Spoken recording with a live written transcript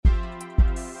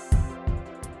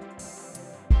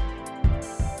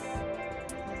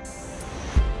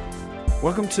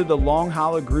Welcome to the Long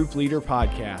Hollow Group Leader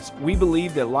Podcast. We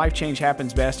believe that life change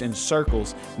happens best in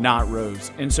circles, not rows.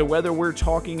 And so whether we're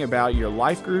talking about your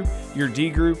life group, your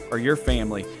D group, or your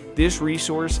family, this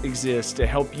resource exists to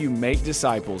help you make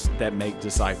disciples that make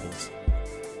disciples.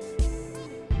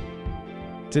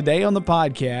 Today on the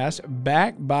podcast,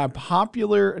 backed by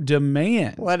popular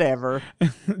demand. Whatever.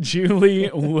 Julie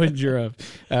Woodruff.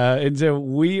 And so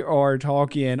we are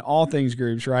talking all things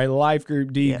groups, right? Life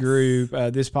group, D group,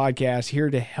 this podcast here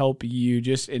to help you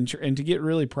just and to get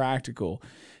really practical.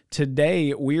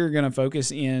 Today, we are going to focus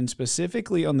in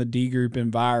specifically on the D group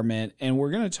environment, and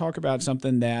we're going to talk about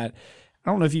something that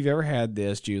I don't know if you've ever had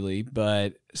this, Julie,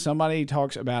 but somebody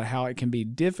talks about how it can be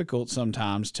difficult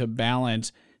sometimes to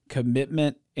balance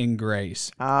commitment and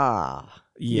grace.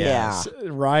 Yes.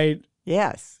 Right?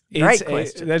 Yes. Great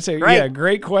question.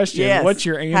 Great question. Yes. What's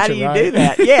your answer? How do you right? do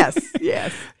that?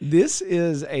 Yes. This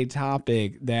is a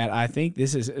topic that I think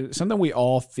this is something we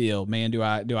all feel. Man, do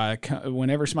I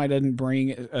whenever somebody doesn't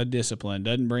bring a discipline,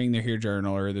 doesn't bring their Hear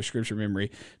Journal or the scripture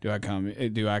memory, do I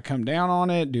come down on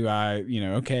it? Do I,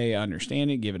 I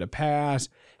understand it, give it a pass?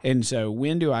 And so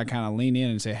when do I kind of lean in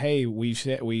and say, hey, we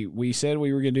said we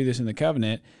were going to do this in the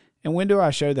covenant, and when do I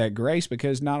show that grace?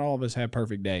 Because not all of us have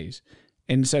perfect days.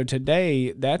 And so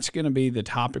today, that's going to be the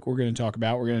topic we're going to talk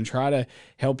about. We're going to try to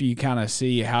help you kind of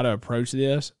see how to approach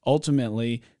this.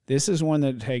 Ultimately, this is one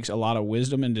that takes a lot of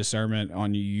wisdom and discernment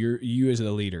on you as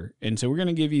the leader. And so we're going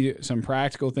to give you some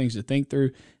practical things to think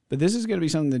through, but this is going to be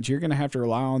something that you're going to have to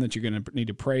rely on, that you're going to need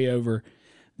to pray over.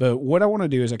 But what I want to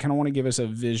do is I kind of want to give us a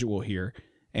visual here.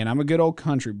 And I'm a good old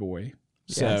country boy.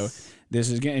 So this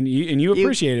is and you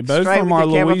appreciate it, both from our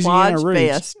Louisiana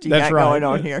roots. That's right. Going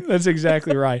on here. That's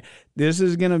exactly right. This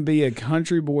is going to be a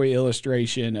country boy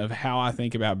illustration of how I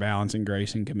think about balancing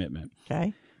grace and commitment.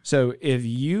 Okay. So if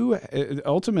you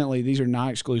ultimately, these are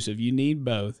not exclusive. You need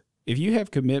both. If you have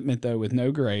commitment though with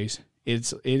no grace,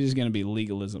 it is going to be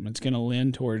legalism. It's going to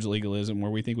lend towards legalism,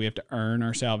 where we think we have to earn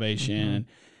our salvation.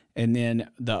 Mm-hmm. And then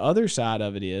the other side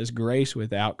of it is grace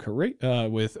without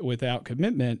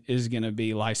commitment is going to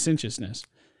be licentiousness.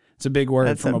 It's a big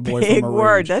word from a boy from a big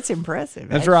word. That's impressive.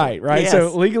 That's actually. right. Yes.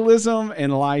 So legalism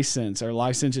and license or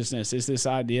licentiousness is this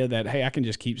idea that, hey, I can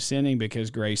just keep sinning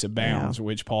because grace abounds,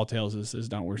 which Paul tells us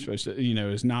is not we're supposed to,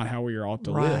 is not how we are ought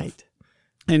to live.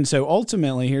 And so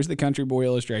ultimately, here's the country boy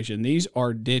illustration. These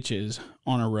are ditches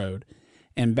on a road,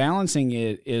 and balancing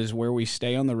it is where we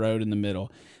stay on the road in the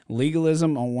middle.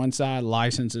 Legalism on one side,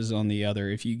 licenses on the other.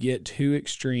 If you get too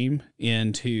extreme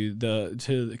into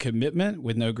the commitment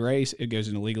with no grace, it goes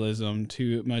into legalism.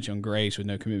 Too much on grace with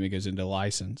no commitment goes into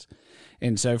license.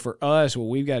 And so for us, what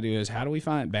we've got to do is, how do we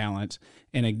find balance?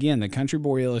 And again, the country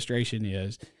boy illustration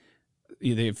is,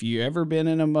 if you ever been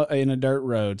in a dirt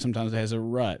road, sometimes it has a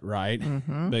rut, right?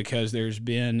 Mm-hmm. Because there's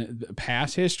been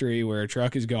past history where a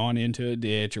truck has gone into a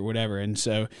ditch or whatever. And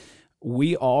so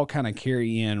we all kind of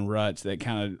carry in ruts that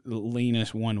kind of lean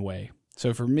us one way.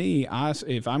 So for me,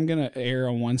 if I'm going to err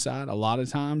on one side, a lot of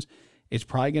times it's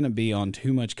probably going to be on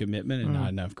too much commitment and not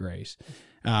enough grace.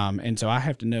 And so I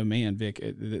have to know, man, Vic,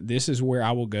 this is where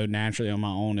I will go naturally on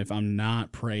my own if I'm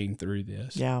not praying through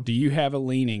this. Yeah. Do you have a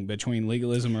leaning between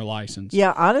legalism or license?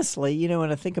 Yeah, honestly,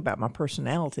 when I think about my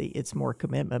personality, it's more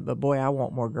commitment, but boy, I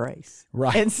want more grace.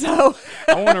 Right. And so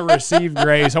I want to receive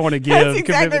grace. I want to give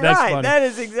commitment. That's right. funny. That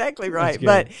is exactly right.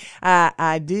 But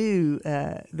I do,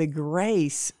 the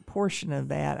grace portion of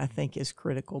that, I think, is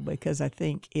critical, because I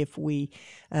think if we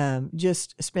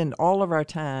just spend all of our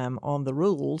time on the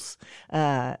rules,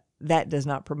 that does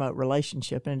not promote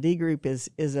relationship. And a D group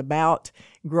is about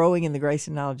growing in the grace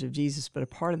and knowledge of Jesus, but a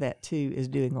part of that too is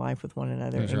doing life with one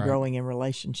another. That's and right. Growing in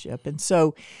relationship. And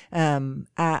so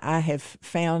I have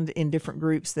found in different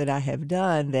groups that I have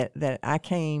done that I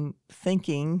came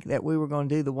thinking that we were going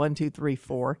to do the 1, 2, 3,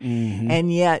 4, mm-hmm.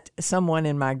 and yet someone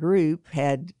in my group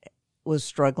was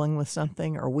struggling with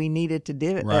something, or we needed to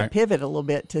pivot a little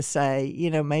bit to say,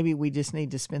 maybe we just need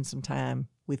to spend some time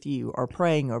with you, or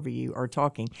praying over you, or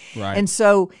talking. Right. And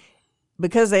so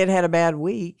because they had a bad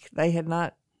week, they had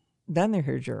not done their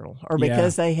Hear Journal, or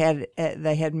because they had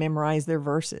memorized their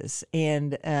verses.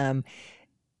 And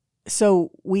so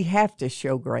we have to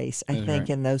show grace, I think,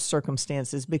 in those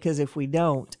circumstances, because if we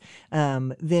don't,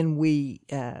 then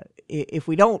if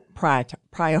we don't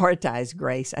prioritize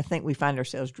grace, I think we find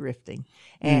ourselves drifting,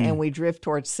 and we drift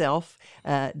towards self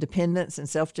dependence and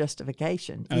self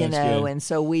justification. Good. And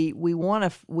so we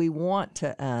want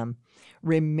to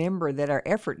remember that our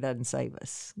effort doesn't save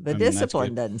us, the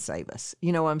discipline doesn't save us.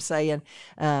 You know what I'm saying?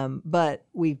 But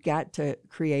we've got to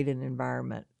create an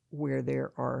environment where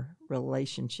there are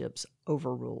relationships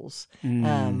over rules,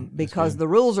 because the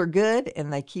rules are good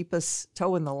and they keep us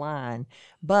toeing the line,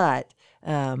 but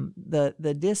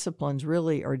the disciplines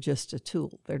really are just a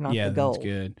tool. They're not the goal. That's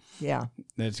good. Yeah,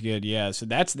 that's good. Yeah, so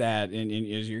that's that, and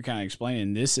as you're kind of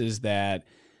explaining, this is that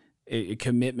a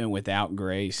commitment without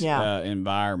grace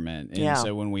environment. And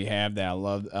so when we have that, I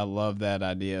love that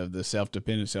idea of the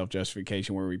self-dependent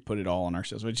self-justification where we put it all on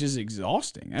ourselves, which is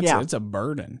exhausting. It's a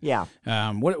burden. Yeah.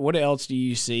 What else do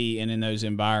you see in those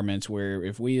environments where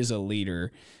if we as a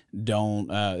leader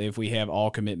don't, if we have all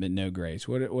commitment, no grace,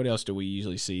 what else do we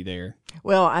usually see there?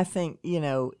 Well, I think,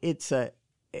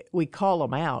 we call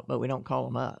them out, but we don't call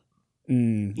them up.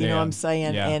 You know what I'm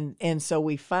saying? Yeah. And so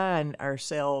we find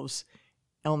ourselves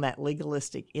on that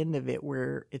legalistic end of it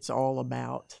where it's all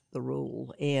about the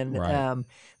rule and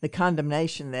the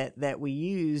condemnation that we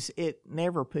use, it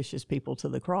never pushes people to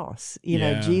the cross.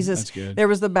 Jesus, there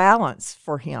was the balance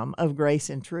for him of grace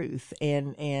and truth.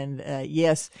 And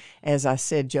yes, as I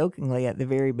said jokingly at the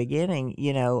very beginning,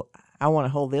 I want to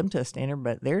hold them to a standard,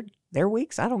 but they're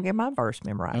weeks. I don't get my verse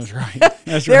memorized.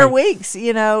 That's they're right. weeks,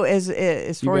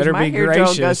 as far as my hair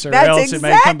goes. That's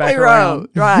exactly right.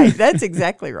 Right. That's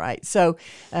exactly right. So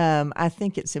I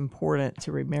think it's important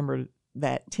to remember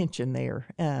that tension there.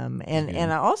 And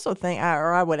I also think,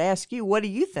 I would ask you, what do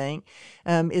you think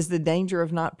is the danger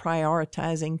of not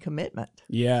prioritizing commitment?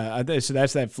 Yeah. So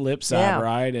that's that flip side,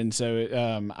 right? And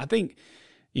so I think,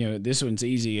 this one's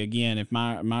easy. Again, if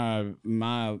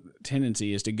my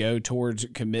tendency is to go towards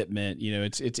commitment,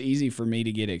 it's easy for me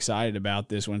to get excited about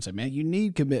this one and say, man, you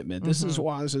need commitment. This is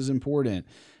why this is important.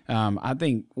 I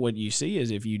think what you see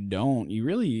is if you don't,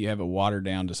 you have a watered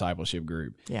down discipleship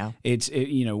group. Yeah.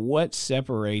 What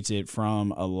separates it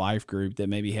from a life group that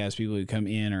maybe has people who come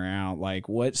in or out? Like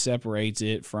what separates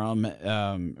it from,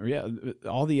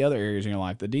 all the other areas in your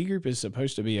life? The D group is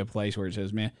supposed to be a place where it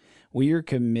says, man, we are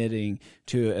committing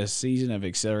to a season of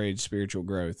accelerated spiritual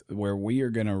growth where we are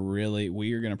going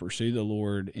to pursue the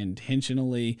Lord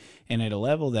intentionally and at a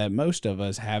level that most of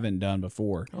us haven't done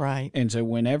before. Right. And so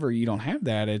whenever you don't have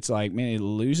that, it's like, man, it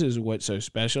loses what's so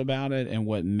special about it and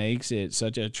what makes it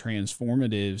such a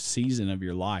transformative season of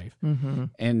your life. Mm-hmm.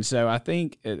 And so I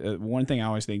think one thing I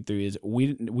always think through is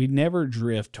we never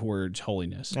drift towards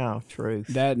holiness. Oh,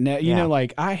 truth.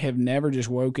 Like I have never just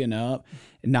woken up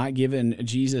not given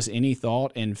Jesus any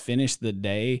thought and finished the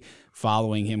day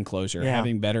following him closer,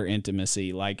 having better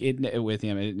intimacy with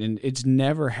him. And it's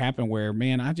never happened where,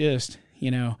 man, I just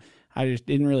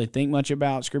didn't really think much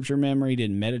about scripture memory,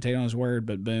 didn't meditate on his word,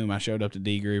 but boom, I showed up to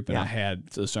D group and I had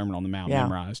the Sermon on the Mount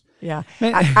memorized. Yeah.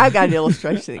 I've got an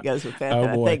illustration that goes with that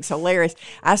I think is hilarious.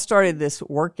 I started this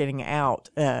working out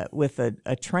with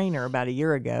a trainer about a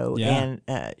year ago, and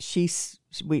she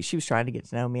was trying to get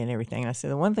to know me and everything. And I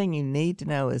said, the one thing you need to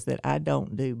know is that I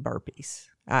don't do burpees.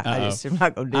 I just am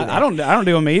not going to do that. I don't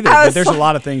do them either, but there's a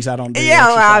lot of things I don't do.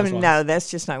 Yeah, no,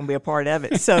 that's just not going to be a part of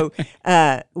it. So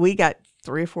we got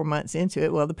 3 or 4 months into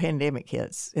it. Well, the pandemic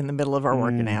hits in the middle of our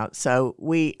working out. So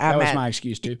that was my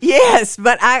excuse too. Yes,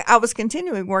 but I was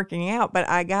continuing working out, but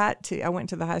I went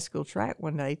to the high school track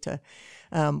one day to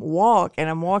walk, and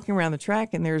I'm walking around the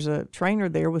track, and there's a trainer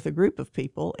there with a group of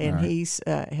people, and he's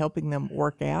helping them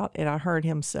work out. And I heard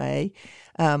him say,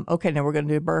 okay, now we're going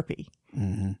to do a burpee.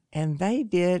 Mm-hmm. And they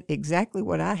did exactly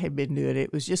what I had been doing.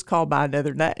 It was just called by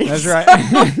another name. That's right.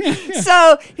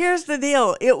 So here's the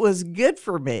deal. It was good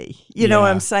for me. You know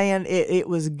what I'm saying? It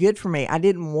was good for me. I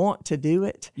didn't want to do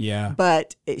it. Yeah.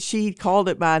 But she called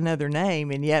it by another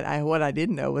name. And yet what I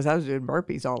didn't know was I was doing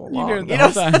burpees all along.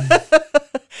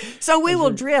 So we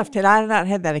will drift. Had I not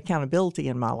had that accountability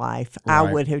in my life, I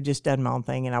would have just done my own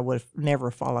thing and I would have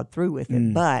never followed through with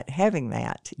it. But having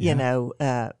that,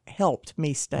 helped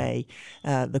me stay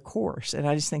the course. And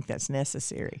I just think that's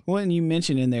necessary. Well, and you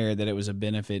mentioned in there that it was a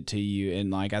benefit to you.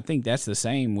 And I think that's the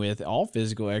same with all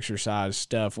physical exercise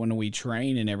stuff. When we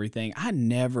train and everything, I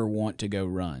never want to go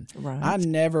run. Right. I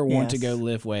never want to go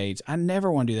lift weights. I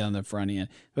never want to do that on the front end.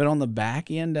 But on the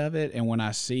back end of it, and when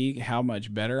I see how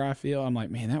much better I feel, I'm like,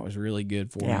 man, that was really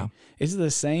good for me. It's the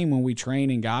same when we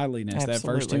train in godliness. Absolutely. That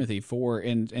 1 Timothy 4,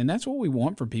 and that's what we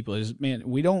want from people is, man,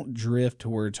 we don't drift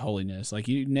towards holiness. Like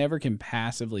you never can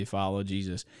passively follow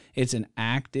Jesus. It's an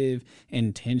active,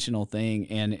 intentional thing,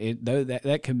 and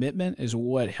that commitment is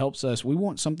what helps us. We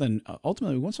want something.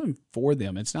 Ultimately, we want something for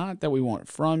them. It's not that we want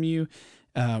from you.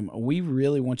 We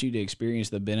really want you to experience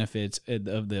the benefits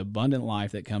of the abundant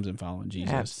life that comes in following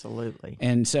Jesus. Absolutely.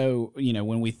 And so,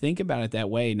 when we think about it that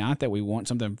way, not that we want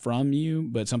something from you,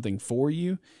 but something for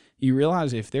you, you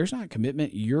realize if there's not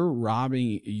commitment, you're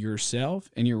robbing yourself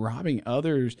and you're robbing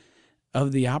others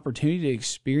of the opportunity to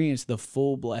experience the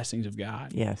full blessings of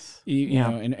God. Yes. You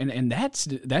know, and that's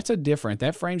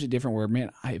that frames a different word,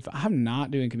 man. If I'm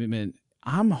not doing commitment,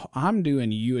 I'm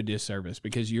doing you a disservice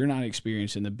because you're not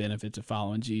experiencing the benefits of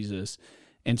following Jesus.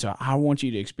 And so I want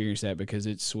you to experience that because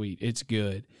it's sweet. It's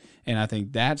good. And I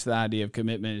think that's the idea of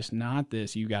commitment. It's not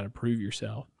this, you got to prove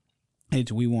yourself.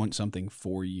 It's we want something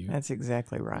for you. That's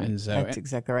exactly right. And so, that's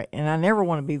exactly right. And I never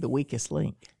want to be the weakest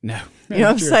link. No. You know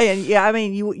what I'm saying? Yeah, I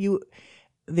mean, you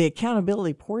the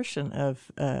accountability portion of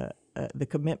the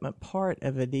commitment part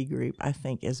of a D group, I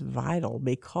think, is vital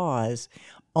because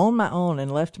on my own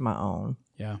and left to my own,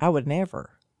 I would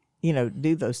never,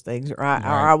 do those things, or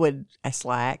I would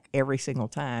slack every single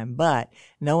time. But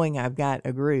knowing I've got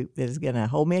a group that is going to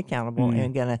hold me accountable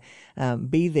and going to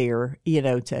be there,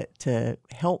 to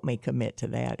help me commit to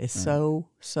that is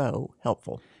so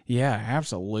helpful. Yeah,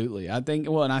 absolutely. I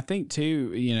think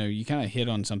too, you kind of hit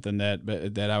on something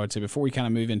that I would say before we kind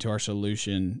of move into our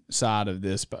solution side of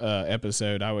this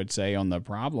episode. I would say on the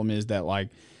problem is that like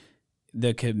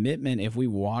the commitment, if we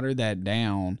water that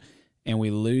down and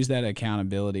we lose that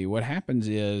accountability, what happens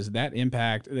is the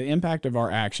impact of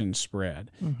our actions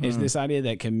spread. Is this idea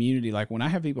that community, like when I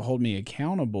have people hold me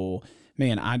accountable,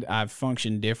 man, I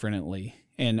function differently.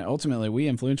 And ultimately, we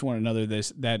influence one another.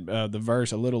 The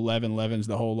verse, a little leaven leavens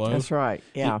the whole loaf. That's right.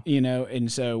 Yeah.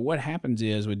 And so what happens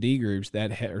is with D groups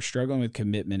that are struggling with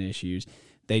commitment issues,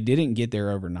 they didn't get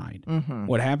there overnight.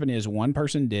 What happened is one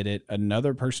person did it,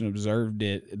 another person observed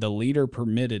it, the leader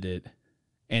permitted it,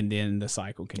 and then the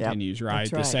cycle continues, right?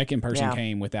 That's right. The second person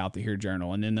came without the Hear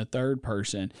Journal, and then the third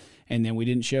person, and then we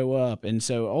didn't show up. And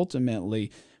so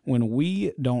ultimately, when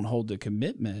we don't hold the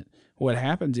commitment, what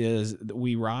happens is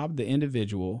we rob the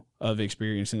individual of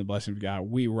experiencing the blessing of God.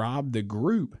 We rob the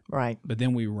group, right? But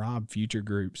then we rob future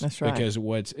groups. That's right. Because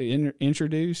what's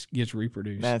introduced gets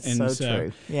reproduced. That's so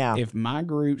true. Yeah. If my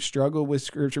group struggled with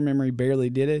scripture memory,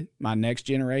 barely did it, my next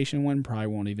generation one probably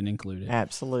won't even include it.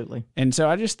 Absolutely. And so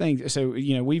I just think so.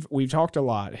 We've talked a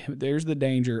lot. There's the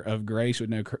danger of grace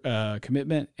with no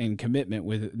commitment and commitment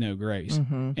with no grace.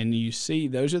 And you see,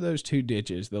 those are those two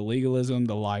ditches: the legalism,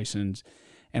 the license.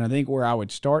 And I think where I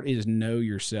would start is know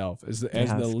yourself. As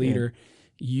the leader,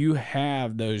 you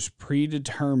have those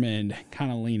predetermined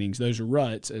kind of leanings, those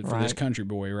ruts for this country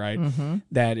boy, right?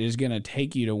 That is going to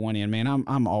take you to one end. Man,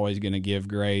 I'm always going to give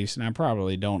grace, and I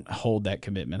probably don't hold that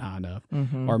commitment high enough.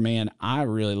 Or, man, I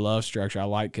really love structure. I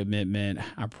like commitment.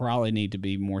 I probably need to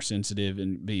be more sensitive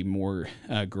and be more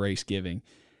grace-giving.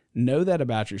 Know that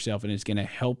about yourself, and it's going to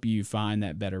help you find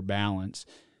that better balance.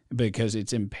 Because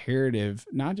it's imperative,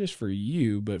 not just for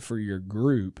you, but for your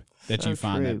group, that you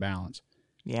find that balance.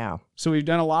 Yeah. So we've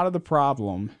done a lot of the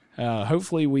problem.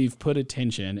 Hopefully we've put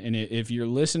attention. And if you're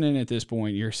listening at this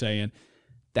point, you're saying,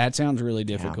 that sounds really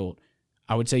difficult.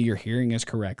 I would say you're hearing us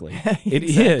correctly. It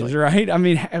is, right? I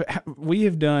mean, we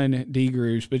have done D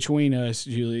groups between us,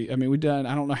 Julie. I mean, we've done,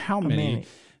 I don't know how many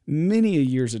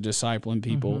years of discipling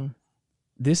people.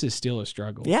 This is still a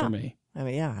struggle for me. I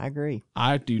mean, I agree.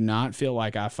 I do not feel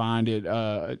like I find it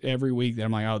every week that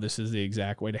I'm like, oh, this is the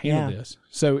exact way to handle this.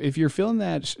 So if you're feeling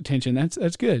that tension,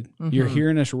 that's good. You're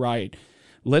hearing us right.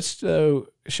 Let's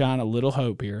shine a little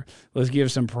hope here. Let's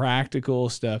give some practical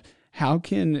stuff. How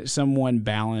can someone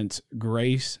balance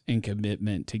grace and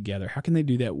commitment together? How can they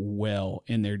do that well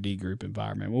in their D group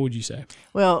environment? What would you say?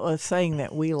 Well, a saying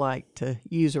that we like to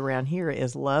use around here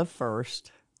is love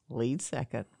first, lead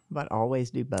second, but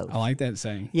always do both. I like that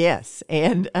saying. Yes.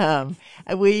 And I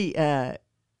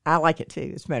like it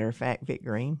too. As a matter of fact, Vic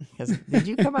Green, because did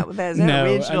you come up with that? Is that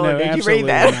original? No, or did you read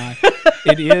that?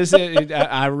 It is.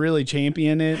 I really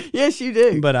champion it. Yes, you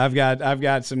do. But I've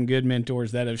got some good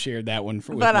mentors that have shared that one with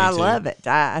me too. But I love it.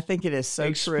 I think it is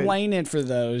so true. Explain it for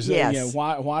those. Yes.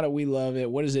 Why do we love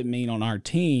it? What does it mean on our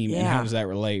team? And how does that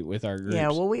relate with our groups? Yeah,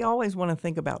 well, we always want to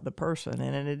think about the person.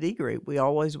 And in a D group, we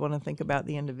always want to think about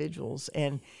the individuals.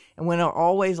 And we want to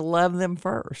always love them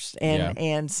first.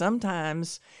 And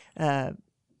sometimes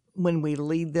when we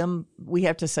lead them, we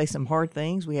have to say some hard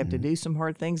things. We have to do some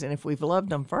hard things. And if we've loved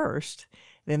them first,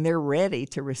 then they're ready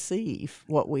to receive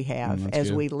what we have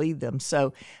as we lead them.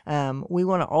 So we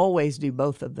want to always do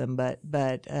both of them.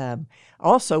 But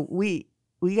also we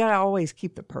got to always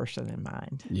keep the person in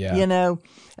mind. Yeah.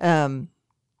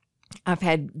 I've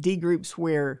had D groups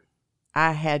where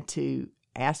I had to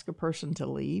ask a person to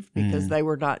leave because they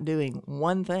were not doing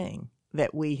one thing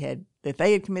that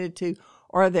they had committed to,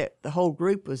 or that the whole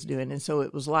group was doing. And so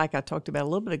it was like I talked about a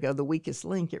little bit ago, the weakest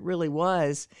link. It really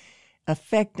was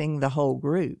affecting the whole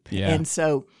group. Yeah. And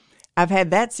so I've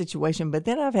had that situation, but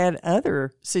then I've had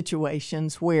other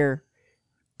situations where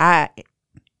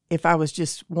if I was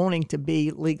just wanting to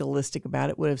be legalistic about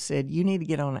it, would have said, you need to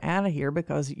get on out of here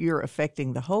because you're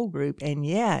affecting the whole group. And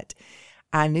yet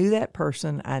I knew that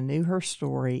person, I knew her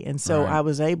story, and so I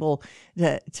was able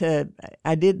to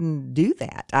I didn't do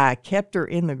that. I kept her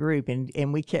in the group,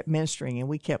 and we kept ministering, and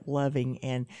we kept loving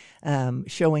and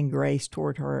showing grace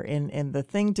toward her. And the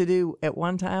thing to do at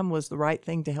one time was the right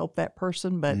thing to help that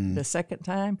person, but the second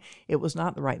time it was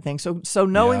not the right thing. So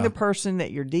knowing the person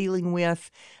that you're dealing with,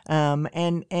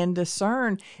 and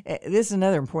discern. This is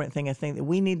another important thing I think that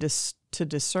we need to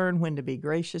discern when to be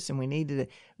gracious, and we need to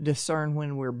discern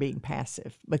when we're being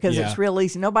passive, because it's real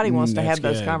easy. Nobody wants to have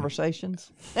those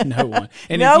conversations. No one.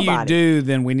 And if you do,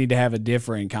 then we need to have a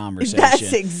different conversation.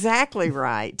 That's exactly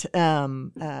right.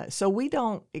 So we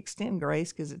don't extend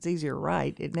grace because it's easier,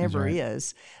 right? It never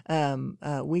is.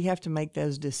 We have to make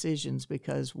those decisions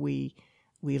because we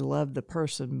love the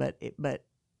person, but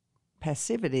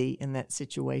passivity in that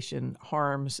situation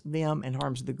harms them and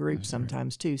harms the group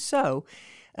sometimes too. So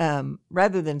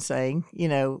rather than saying,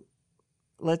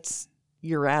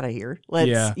 you're out of here,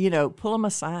 let's, pull them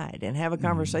aside and have a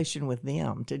conversation with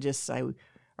them to just say,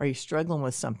 are you struggling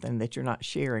with something that you're not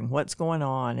sharing? What's going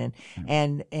on?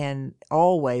 And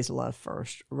always love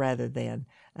first rather than,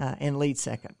 and lead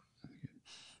second.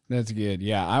 That's good.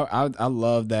 Yeah, I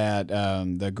love that,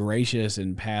 the gracious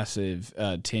and passive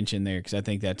tension there, because I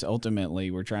think that's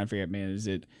ultimately we're trying to figure out, man,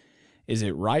 is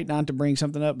it right not to bring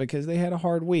something up because they had a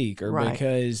hard week, or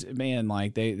because, man,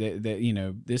 like they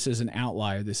this is an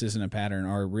outlier, this isn't a pattern,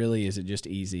 or really is it just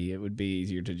easy? It would be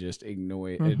easier to just ignore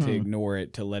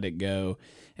it, to let it go.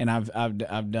 And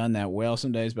I've done that well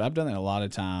some days, but I've done that a lot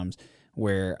of times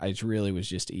where it really was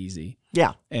just easy.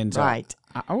 Yeah. And so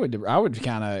I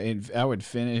would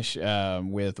finish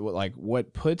with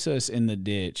what puts us in the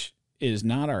ditch is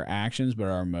not our actions, but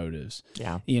our motives.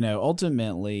 Yeah.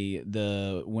 Ultimately,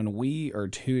 when we are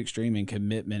too extreme in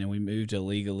commitment and we move to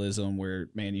legalism where,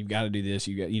 man, you've got to do this,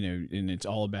 and it's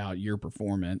all about your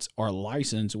performance, or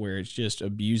license where it's just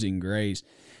abusing grace,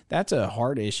 that's a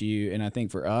hard issue. And I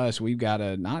think for us, we've got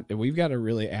to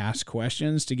really ask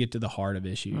questions to get to the heart of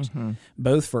issues,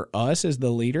 both for us as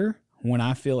the leader. When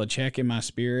I feel a check in my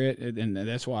spirit, and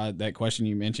that's why that question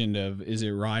you mentioned of, is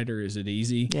it right or is it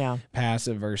easy? Yeah.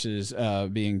 Passive versus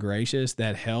being gracious,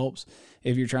 that helps.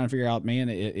 If you're trying to figure out, man,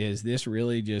 is this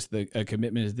really just a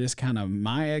commitment? Is this kind of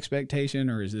my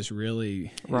expectation, or is this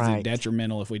really is it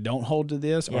detrimental if we don't hold to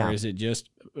this, or is it just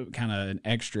kind of an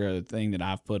extra thing that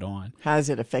I've put on? How is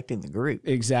it affecting the group?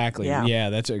 Exactly. Yeah,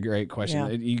 that's a great question.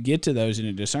 Yeah. You get to those, and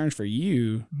it discerns for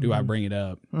you, do I bring it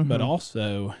up? But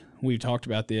also, we've talked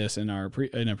about this in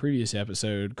a previous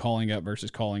episode, calling up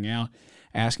versus calling out,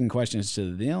 asking questions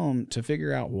to them to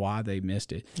figure out why they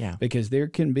missed it. Yeah. Because there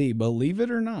can be, believe it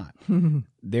or not,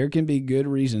 there can be good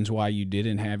reasons why you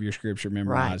didn't have your scripture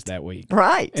memorized that week.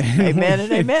 Right. Amen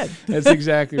and amen. That's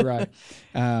exactly right.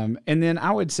 And then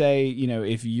I would say,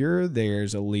 if you're there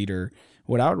as a leader,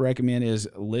 what I would recommend is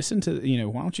listen to,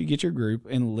 why don't you get your group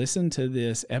and listen to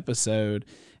this episode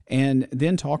and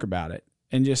then talk about it.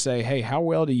 And just say, hey, how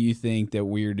well do you think that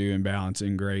we're doing balance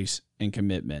and grace and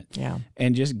commitment? Yeah.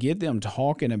 And just get them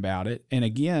talking about it. And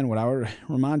again, what I would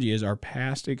remind you is our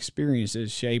past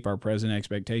experiences shape our present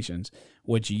expectations.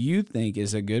 What you think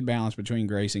is a good balance between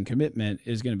grace and commitment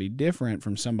is going to be different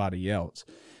from somebody else.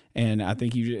 And I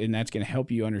think and that's going to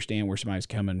help you understand where somebody's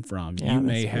coming from. Yeah, you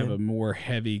may have a more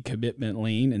heavy commitment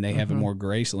lean, and they have a more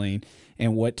grace lean.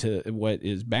 And what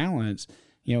is balance,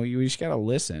 you just got to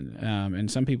listen.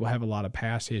 And some people have a lot of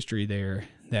past history there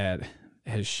that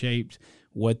has shaped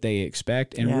what they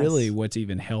expect and really what's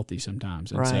even healthy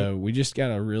sometimes. And so we just got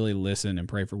to really listen and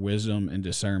pray for wisdom and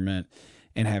discernment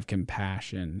and have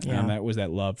compassion. That was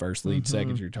that love first, lead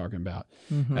second you're talking about.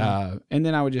 And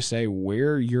then I would just say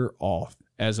where you're off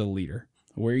as a leader,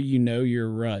 where your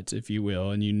ruts, if you will,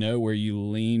 and where you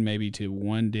lean maybe to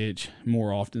one ditch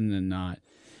more often than not.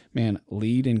 Man,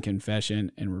 lead in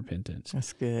confession and repentance.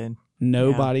 That's good.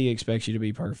 Nobody expects you to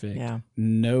be perfect. Yeah.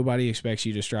 Nobody expects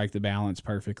you to strike the balance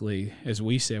perfectly. As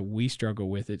we said, we struggle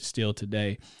with it still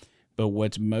today. But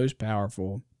what's most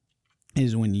powerful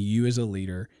is when you as a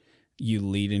leader, you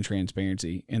lead in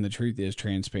transparency. And the truth is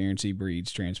transparency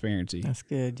breeds transparency. That's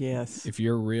good, yes. If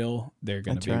you're real, they're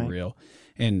going to be real.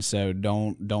 And so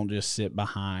don't just sit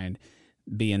behind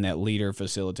being that leader,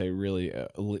 facilitator, really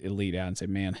lead out and say,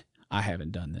 man, I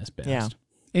haven't done this best. Yeah.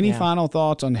 Any final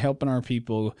thoughts on helping our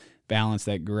people balance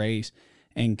that grace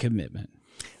and commitment?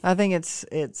 I think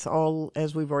it's all,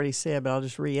 as we've already said, but I'll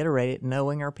just reiterate it,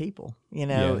 knowing our people.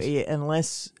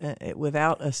 Unless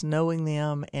without us knowing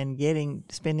them and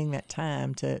spending that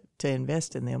time to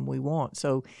invest in them, we won't.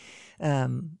 So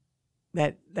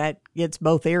that gets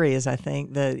both areas, I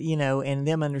think, and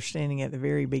them understanding at the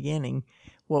very beginning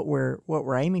what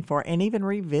we're aiming for, and even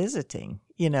revisiting,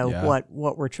 what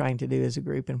we're trying to do as a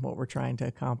group and what we're trying to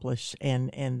accomplish,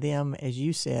 and them, as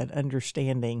you said,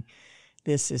 understanding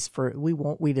this is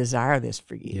we desire this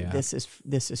for you. Yeah. This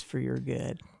is for your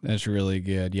good. That's really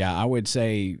good. Yeah, I would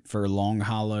say for Long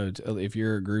Hollow, if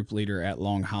you're a group leader at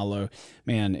Long Hollow,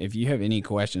 man, if you have any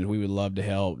questions, we would love to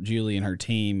help. Julie and her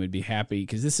team would be happy,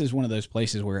 because this is one of those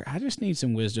places where I just need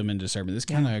some wisdom and discernment. This is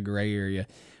kind of a gray area.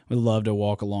 We'd love to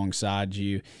walk alongside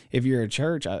you. If you're a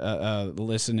church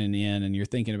listening in and you're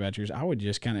thinking about yours, I would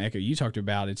just kind of echo. You talked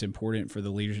about it's important for the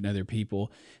leaders to know their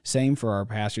people. Same for our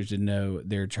pastors to know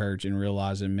their church and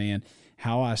realizing, man,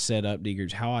 how I set up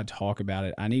D-groups, how I talk about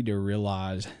it. I need to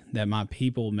realize that my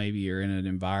people maybe are in an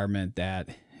environment that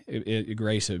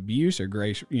grace abuse or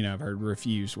grace, I've heard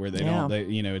refuse, where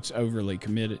it's overly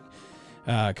commitment.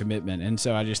 And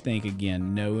so I just think,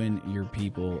 again, knowing your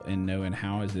people and knowing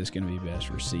how is this going to be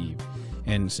best received.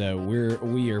 And so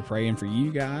we are praying for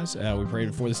you guys. We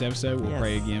prayed before this episode. We'll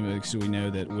pray again, because we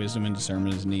know that wisdom and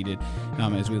discernment is needed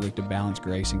as we look to balance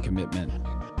grace and commitment.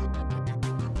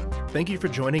 Thank you for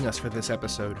joining us for this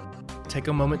episode. Take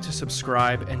a moment to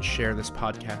subscribe and share this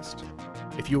podcast.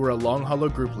 If you are a Long Hollow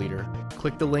group leader,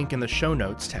 click the link in the show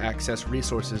notes to access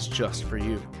resources just for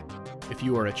you. If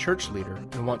you are a church leader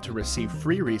and want to receive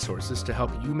free resources to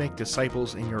help you make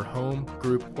disciples in your home,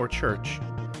 group, or church,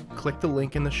 click the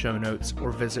link in the show notes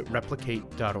or visit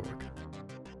replicate.org.